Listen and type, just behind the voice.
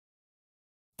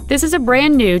This is a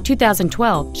brand new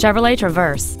 2012 Chevrolet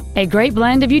Traverse, a great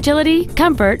blend of utility,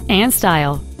 comfort, and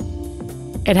style.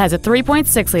 It has a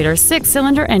 3.6-liter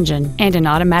six-cylinder engine and an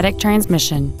automatic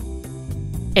transmission.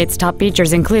 Its top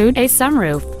features include a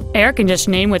sunroof, air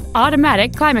conditioning with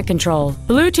automatic climate control,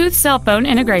 Bluetooth cell phone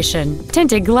integration,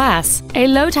 tinted glass, a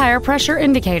low tire pressure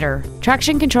indicator,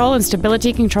 traction control and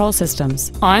stability control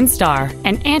systems, OnStar,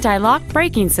 an anti-lock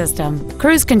braking system,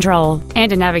 cruise control,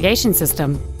 and a navigation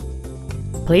system.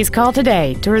 Please call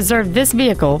today to reserve this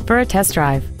vehicle for a test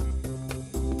drive.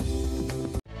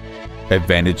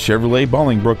 Advantage Chevrolet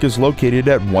Bolingbrook is located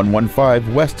at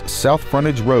 115 West South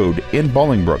Frontage Road in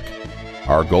Bolingbrook.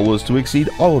 Our goal is to exceed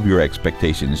all of your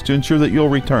expectations to ensure that you'll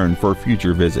return for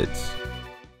future visits.